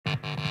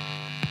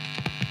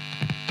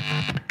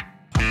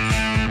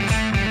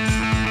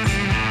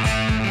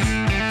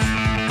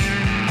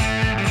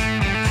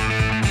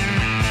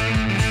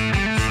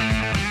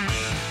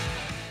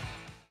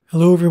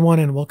Hello everyone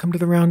and welcome to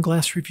the round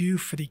glass review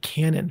for the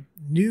Canon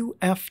new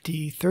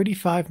FD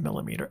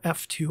 35mm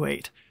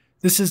f2.8.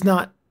 This is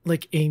not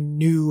like a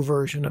new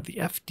version of the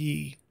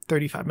FD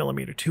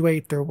 35mm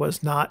 2.8. There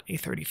was not a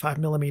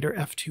 35mm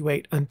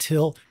f2.8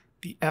 until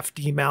the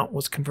FD mount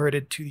was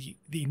converted to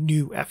the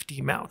new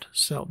FD mount,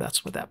 so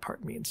that's what that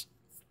part means.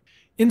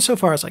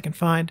 Insofar as I can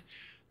find,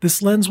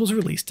 this lens was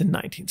released in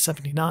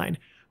 1979,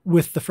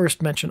 with the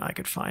first mention I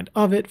could find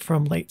of it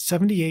from late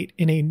 78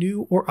 in a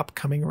new or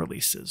upcoming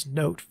releases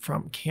note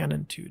from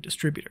Canon to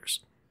distributors.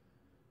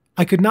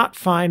 I could not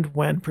find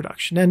when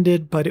production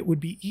ended, but it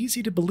would be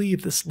easy to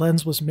believe this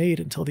lens was made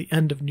until the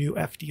end of new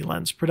FD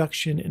lens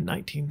production in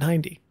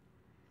 1990.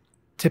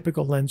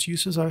 Typical lens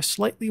uses are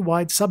slightly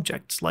wide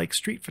subjects like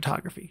street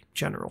photography,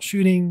 general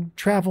shooting,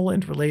 travel,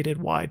 and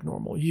related wide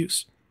normal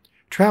use.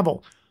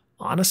 Travel,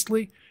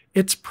 honestly,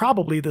 it's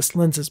probably this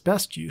lens's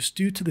best use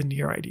due to the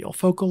near-ideal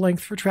focal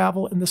length for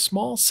travel and the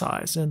small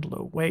size and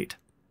low weight.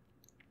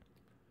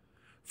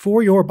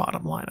 For your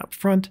bottom line up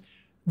front,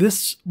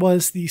 this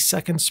was the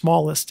second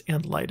smallest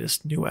and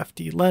lightest new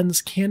FD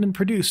lens Canon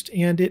produced,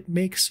 and it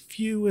makes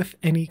few, if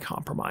any,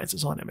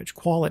 compromises on image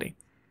quality.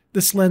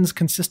 This lens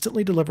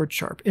consistently delivered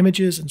sharp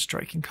images and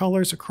striking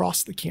colors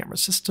across the camera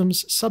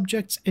systems,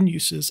 subjects, and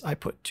uses I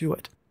put to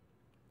it.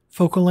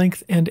 Focal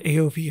length and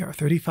AOV are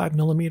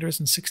 35mm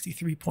and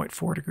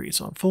 63.4 degrees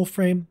on full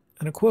frame,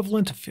 an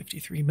equivalent of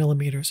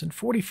 53mm and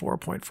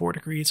 44.4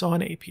 degrees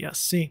on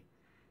APS-C.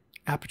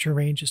 Aperture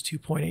range is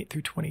 2.8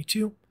 through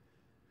 22.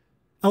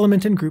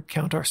 Element and group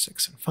count are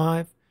 6 and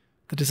 5.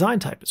 The design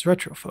type is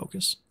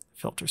retrofocus.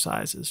 Filter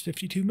size is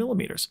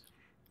 52mm.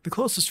 The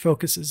closest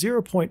focus is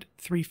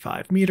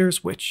 0.35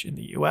 meters, which in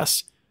the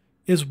US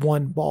is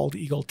one bald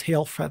eagle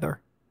tail feather.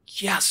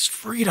 Yes,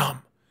 freedom!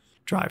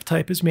 Drive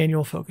type is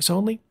manual focus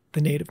only. The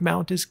native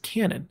mount is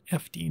Canon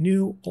FD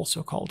new,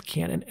 also called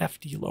Canon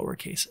FD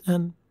lowercase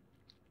n.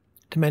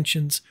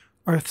 Dimensions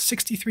are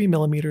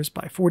 63mm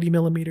by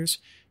 40mm,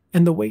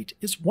 and the weight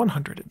is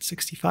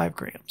 165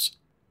 grams.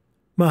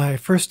 My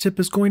first tip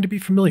is going to be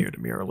familiar to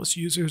mirrorless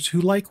users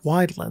who like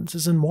wide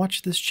lenses and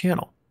watch this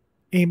channel.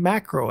 A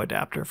macro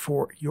adapter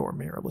for your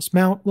mirrorless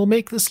mount will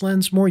make this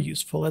lens more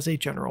useful as a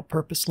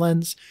general-purpose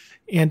lens,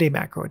 and a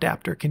macro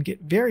adapter can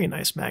get very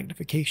nice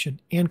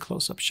magnification and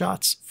close-up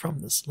shots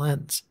from this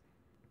lens.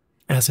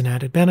 As an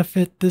added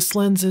benefit, this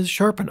lens is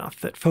sharp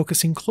enough that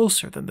focusing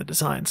closer than the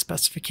design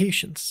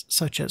specifications,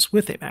 such as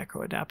with a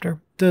macro adapter,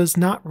 does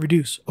not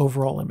reduce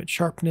overall image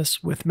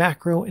sharpness with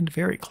macro and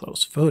very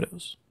close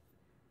photos.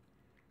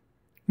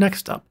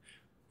 Next up,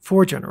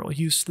 for general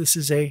use, this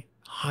is a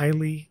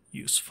highly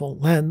useful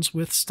lens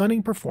with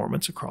stunning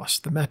performance across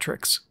the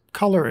metrics,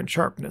 color and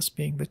sharpness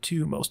being the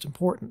two most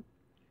important.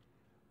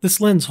 This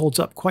lens holds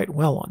up quite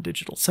well on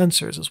digital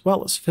sensors as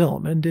well as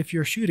film, and if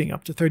you're shooting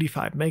up to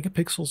 35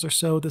 megapixels or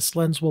so, this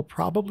lens will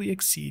probably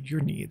exceed your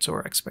needs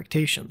or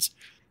expectations.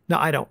 Now,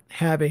 I don't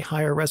have a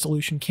higher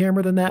resolution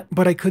camera than that,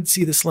 but I could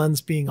see this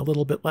lens being a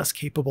little bit less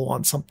capable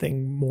on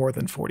something more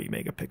than 40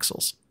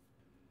 megapixels.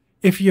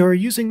 If you're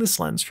using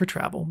this lens for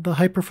travel, the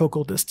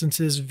hyperfocal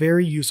distance is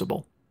very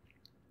usable.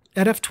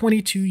 At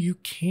f22, you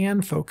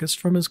can focus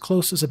from as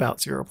close as about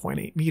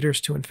 0.8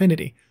 meters to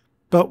infinity,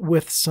 but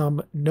with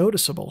some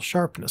noticeable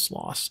sharpness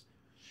loss.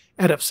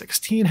 At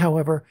f16,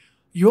 however,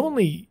 you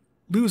only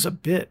lose a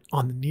bit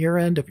on the near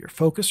end of your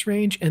focus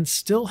range and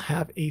still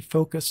have a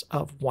focus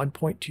of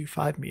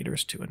 1.25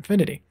 meters to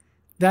infinity.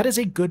 That is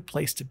a good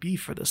place to be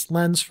for this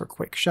lens for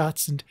quick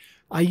shots, and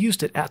I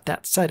used it at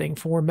that setting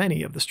for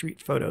many of the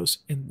street photos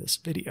in this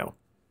video.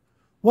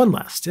 One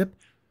last tip.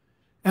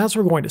 As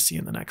we're going to see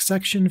in the next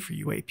section for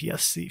you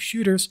APS-C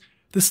shooters,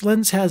 this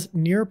lens has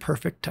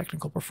near-perfect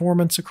technical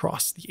performance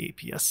across the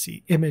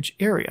APS-C image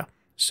area,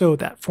 so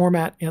that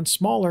format and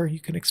smaller you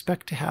can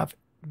expect to have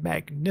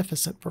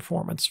magnificent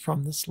performance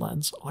from this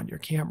lens on your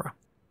camera.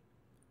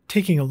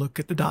 Taking a look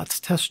at the DOTS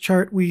test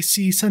chart, we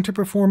see center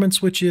performance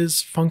which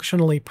is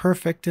functionally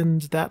perfect,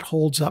 and that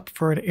holds up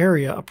for an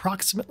area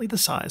approximately the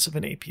size of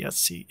an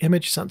APS-C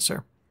image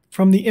sensor.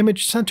 From the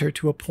image center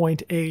to a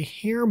point a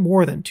hair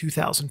more than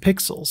 2,000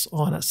 pixels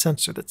on a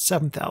sensor that's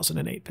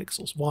 7,008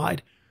 pixels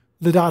wide,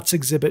 the dots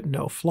exhibit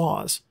no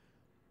flaws.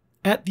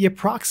 At the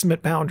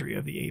approximate boundary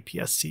of the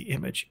APS-C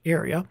image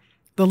area,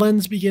 the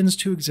lens begins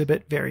to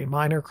exhibit very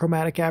minor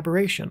chromatic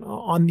aberration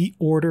on the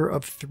order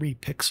of 3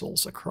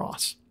 pixels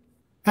across.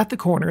 At the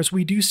corners,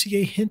 we do see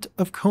a hint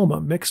of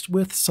chroma mixed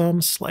with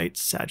some slight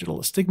sagittal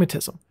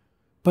astigmatism,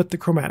 but the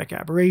chromatic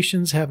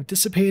aberrations have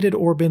dissipated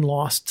or been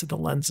lost to the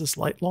lens's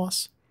light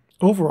loss.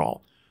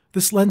 Overall,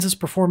 this lens's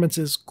performance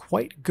is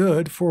quite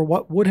good for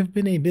what would have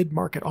been a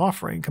mid-market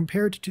offering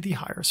compared to the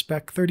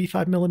higher-spec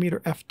 35mm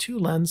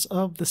f2 lens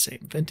of the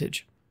same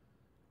vintage.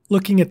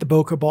 Looking at the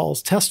bokeh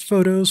ball's test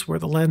photos, where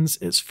the lens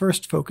is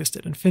first focused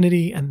at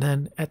infinity and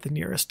then at the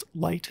nearest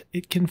light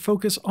it can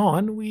focus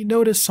on, we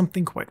notice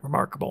something quite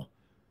remarkable.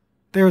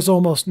 There is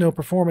almost no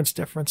performance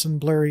difference in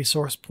blurry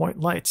source point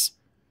lights.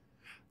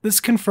 This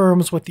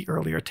confirms what the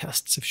earlier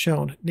tests have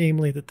shown,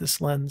 namely that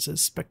this lens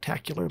is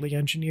spectacularly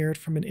engineered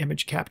from an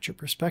image capture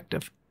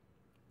perspective.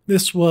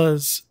 This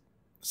was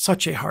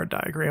Such a hard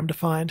diagram to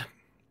find.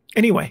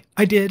 Anyway,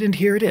 I did, and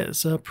here it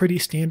is, a pretty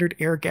standard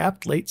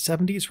air-gapped late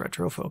 70s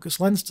retro-focus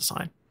lens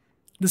design.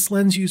 This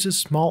lens uses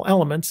small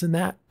elements, and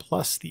that,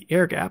 plus the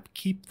air gap,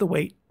 keep the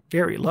weight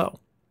very low.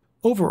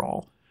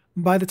 Overall,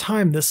 by the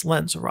time this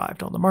lens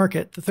arrived on the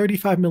market, the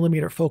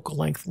 35mm focal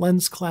length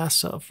lens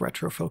class of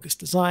retrofocus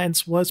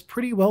designs was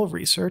pretty well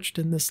researched,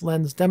 and this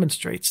lens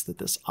demonstrates that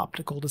this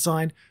optical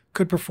design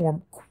could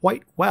perform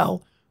quite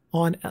well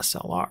on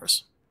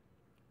SLRs.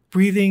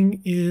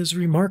 Breathing is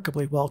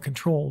remarkably well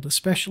controlled,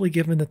 especially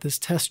given that this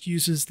test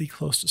uses the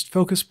closest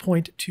focus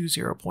point to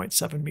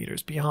 0.7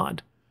 meters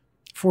beyond.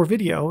 For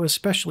video,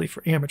 especially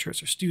for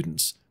amateurs or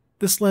students,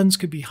 this lens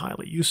could be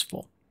highly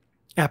useful.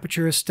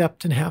 Aperture is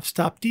stepped and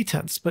half-stop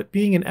detents, but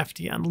being an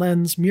FDn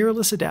lens,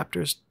 mirrorless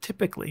adapters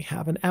typically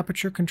have an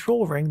aperture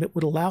control ring that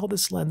would allow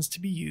this lens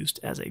to be used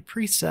as a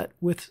preset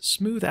with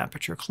smooth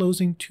aperture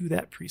closing to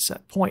that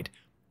preset point,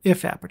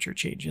 if aperture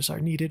changes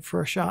are needed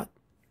for a shot.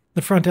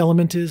 The front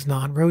element is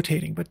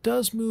non-rotating, but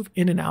does move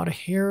in and out a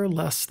hair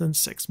less than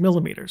 6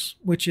 millimeters,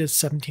 which is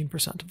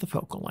 17% of the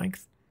focal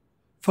length.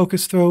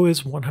 Focus throw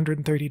is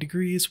 130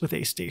 degrees with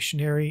a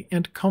stationary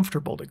and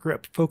comfortable to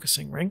grip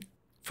focusing ring.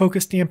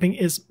 Focus damping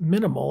is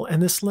minimal,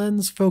 and this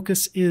lens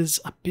focus is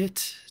a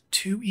bit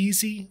too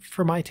easy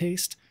for my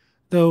taste,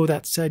 though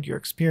that said, your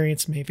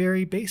experience may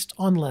vary based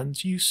on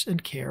lens use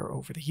and care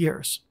over the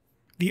years.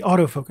 The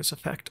autofocus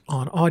effect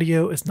on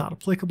audio is not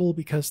applicable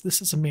because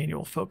this is a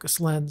manual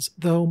focus lens,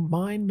 though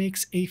mine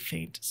makes a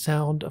faint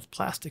sound of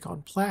plastic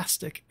on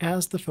plastic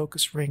as the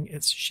focus ring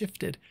is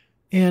shifted,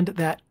 and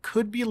that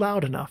could be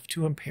loud enough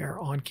to impair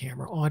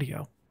on-camera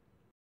audio.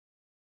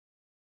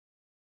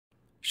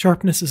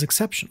 Sharpness is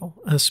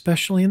exceptional,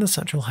 especially in the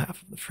central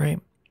half of the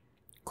frame.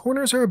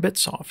 Corners are a bit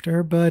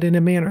softer, but in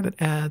a manner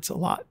that adds a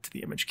lot to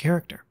the image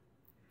character.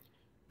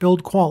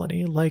 Build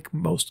quality, like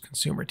most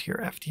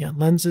consumer-tier FDn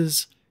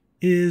lenses,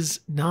 is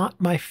not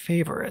my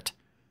favorite.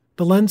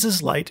 The lens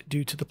is light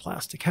due to the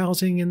plastic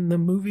housing, and the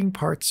moving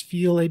parts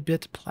feel a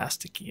bit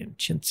plasticky and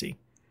chintzy.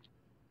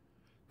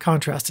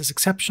 Contrast is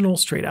exceptional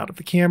straight out of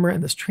the camera,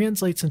 and this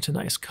translates into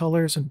nice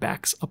colors and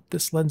backs up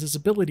this lens's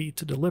ability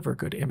to deliver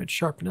good image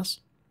sharpness.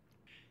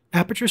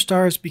 Aperture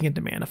stars begin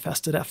to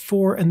manifest at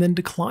f4 and then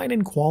decline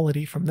in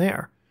quality from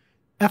there.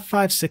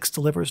 f5.6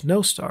 delivers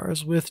no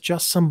stars with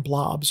just some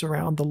blobs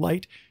around the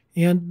light,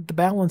 and the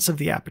balance of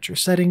the aperture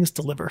settings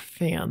deliver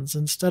fans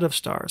instead of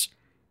stars.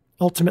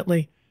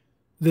 Ultimately,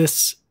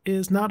 this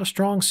is not a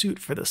strong suit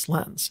for this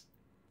lens.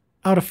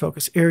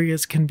 Out-of-focus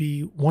areas can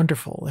be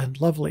wonderful and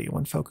lovely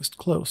when focused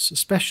close,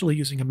 especially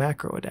using a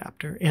macro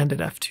adapter and at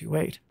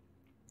f2.8.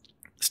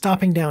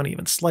 Stopping down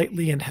even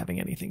slightly and having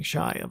anything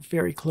shy of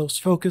very close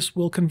focus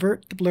will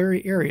convert the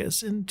blurry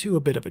areas into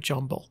a bit of a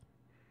jumble.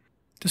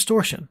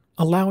 Distortion,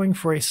 allowing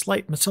for a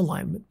slight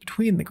misalignment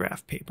between the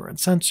graph paper and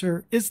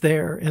sensor, is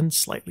there and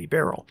slightly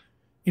barrel.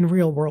 In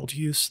real-world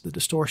use, the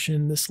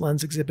distortion this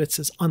lens exhibits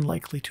is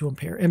unlikely to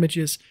impair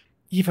images,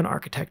 even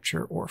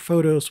architecture or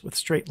photos with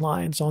straight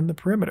lines on the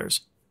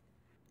perimeters.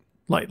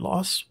 Light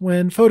loss,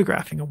 when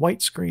photographing a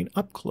white screen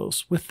up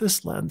close with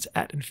this lens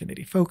at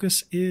infinity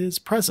focus, is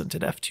present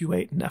at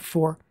f2.8 and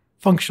f4,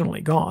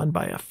 functionally gone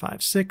by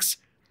f5.6,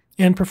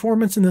 and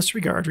performance in this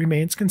regard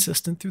remains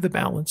consistent through the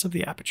balance of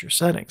the aperture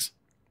settings.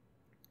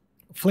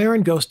 Flare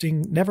and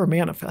ghosting never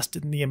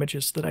manifested in the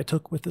images that I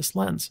took with this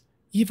lens,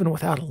 even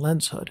without a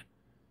lens hood.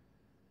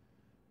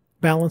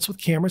 Balance with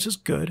cameras is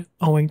good,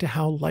 owing to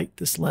how light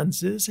this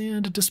lens is,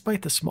 and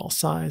despite the small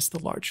size, the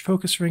large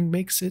focus ring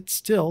makes it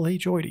still a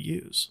joy to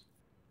use.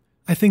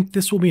 I think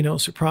this will be no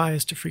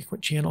surprise to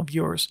frequent channel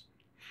viewers.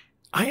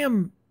 I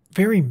am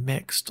very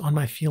mixed on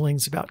my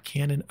feelings about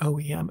Canon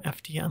OEM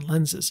FDn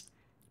lenses.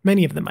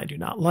 Many of them I do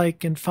not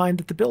like, and find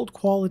that the build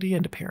quality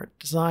and apparent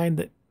design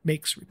that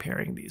makes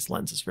repairing these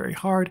lenses very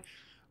hard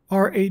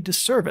are a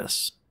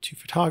disservice to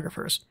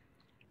photographers.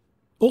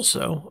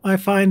 Also, I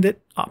find that,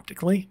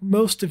 optically,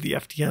 most of the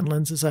FDn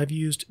lenses I've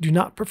used do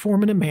not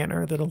perform in a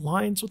manner that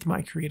aligns with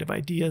my creative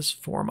ideas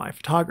for my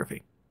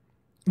photography.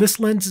 This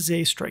lens is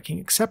a striking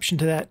exception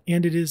to that,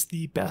 and it is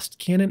the best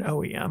Canon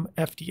OEM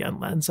FDn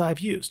lens I've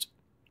used.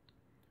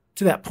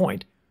 To that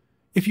point,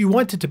 if you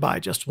wanted to buy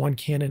just one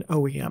Canon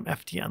OEM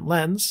FDn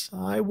lens,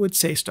 I would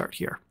say start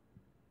here.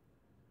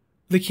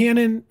 The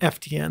Canon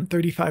FDn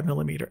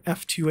 35mm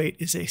f2.8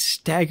 is a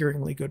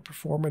staggeringly good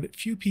performer that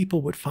few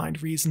people would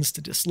find reasons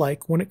to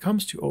dislike when it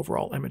comes to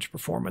overall image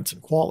performance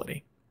and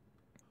quality.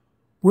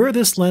 Where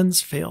this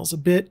lens fails a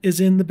bit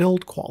is in the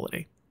build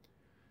quality.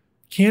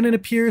 Canon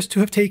appears to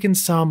have taken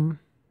some,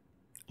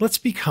 let's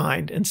be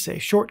kind and say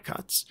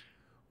shortcuts,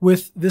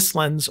 with this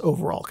lens'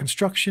 overall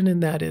construction,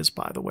 and that is,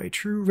 by the way,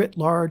 true writ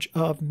large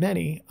of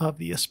many of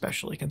the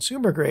especially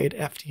consumer-grade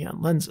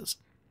FDn lenses.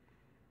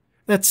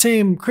 That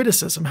same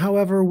criticism,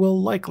 however,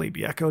 will likely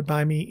be echoed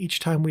by me each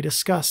time we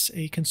discuss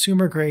a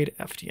consumer-grade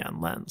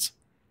FDn lens.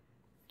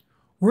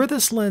 Where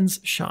this lens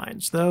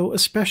shines, though,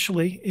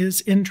 especially,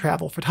 is in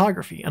travel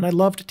photography, and I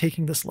loved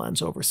taking this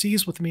lens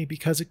overseas with me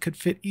because it could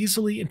fit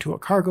easily into a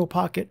cargo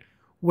pocket,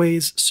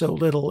 weighs so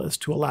little as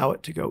to allow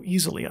it to go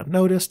easily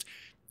unnoticed,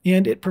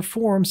 and it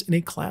performs in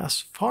a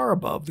class far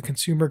above the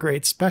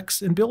consumer-grade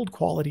specs and build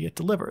quality it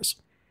delivers.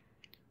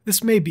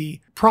 This may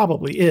be,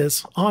 probably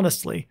is,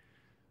 honestly,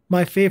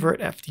 my favorite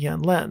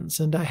FDn lens,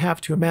 and I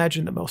have to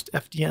imagine that most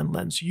FDn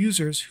lens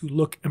users who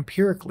look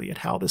empirically at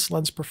how this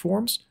lens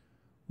performs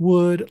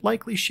would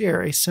likely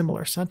share a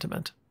similar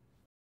sentiment.